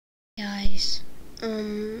days.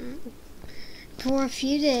 For a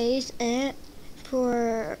few days, and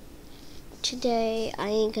for today, I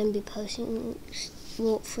ain't gonna be posting.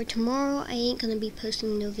 Well, for tomorrow, I ain't gonna be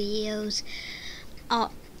posting no videos.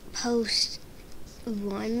 I'll post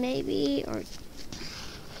one maybe, or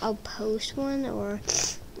I'll post one or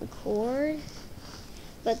record.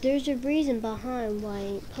 But there's a reason behind why I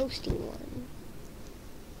ain't posting one.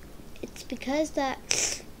 It's because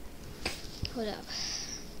that. Hold up.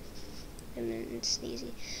 I'm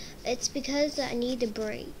sneezy. It's because that I need a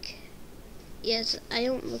break. Yes, I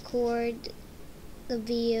don't record the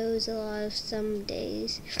videos a lot of some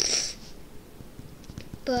days,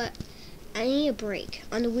 but I need a break.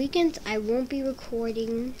 On the weekends, I won't be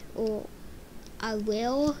recording, or I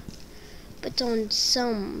will, but on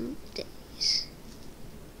some days.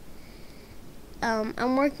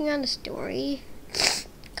 I'm working on a story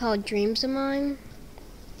called Dreams of Mine,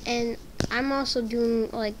 and I'm also doing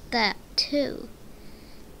like that too.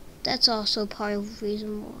 That's also part of the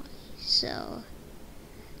reason why. So,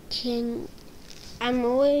 I'm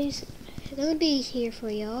always gonna be here for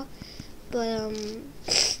y'all, but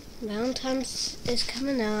Valentine's is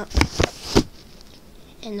coming up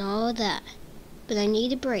and all of that, but I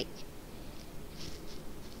need a break.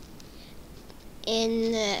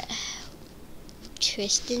 And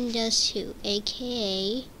Tristan does too,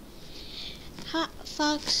 aka Hot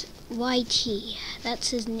Fox YT. That's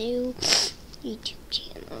his new YouTube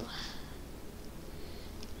channel.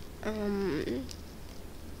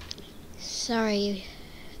 Sorry,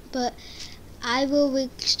 but I will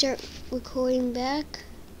start recording back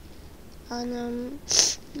on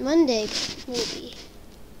Monday, maybe.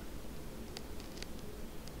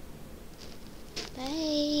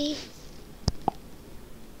 Bye.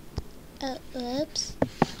 Oops.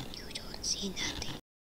 You don't see that.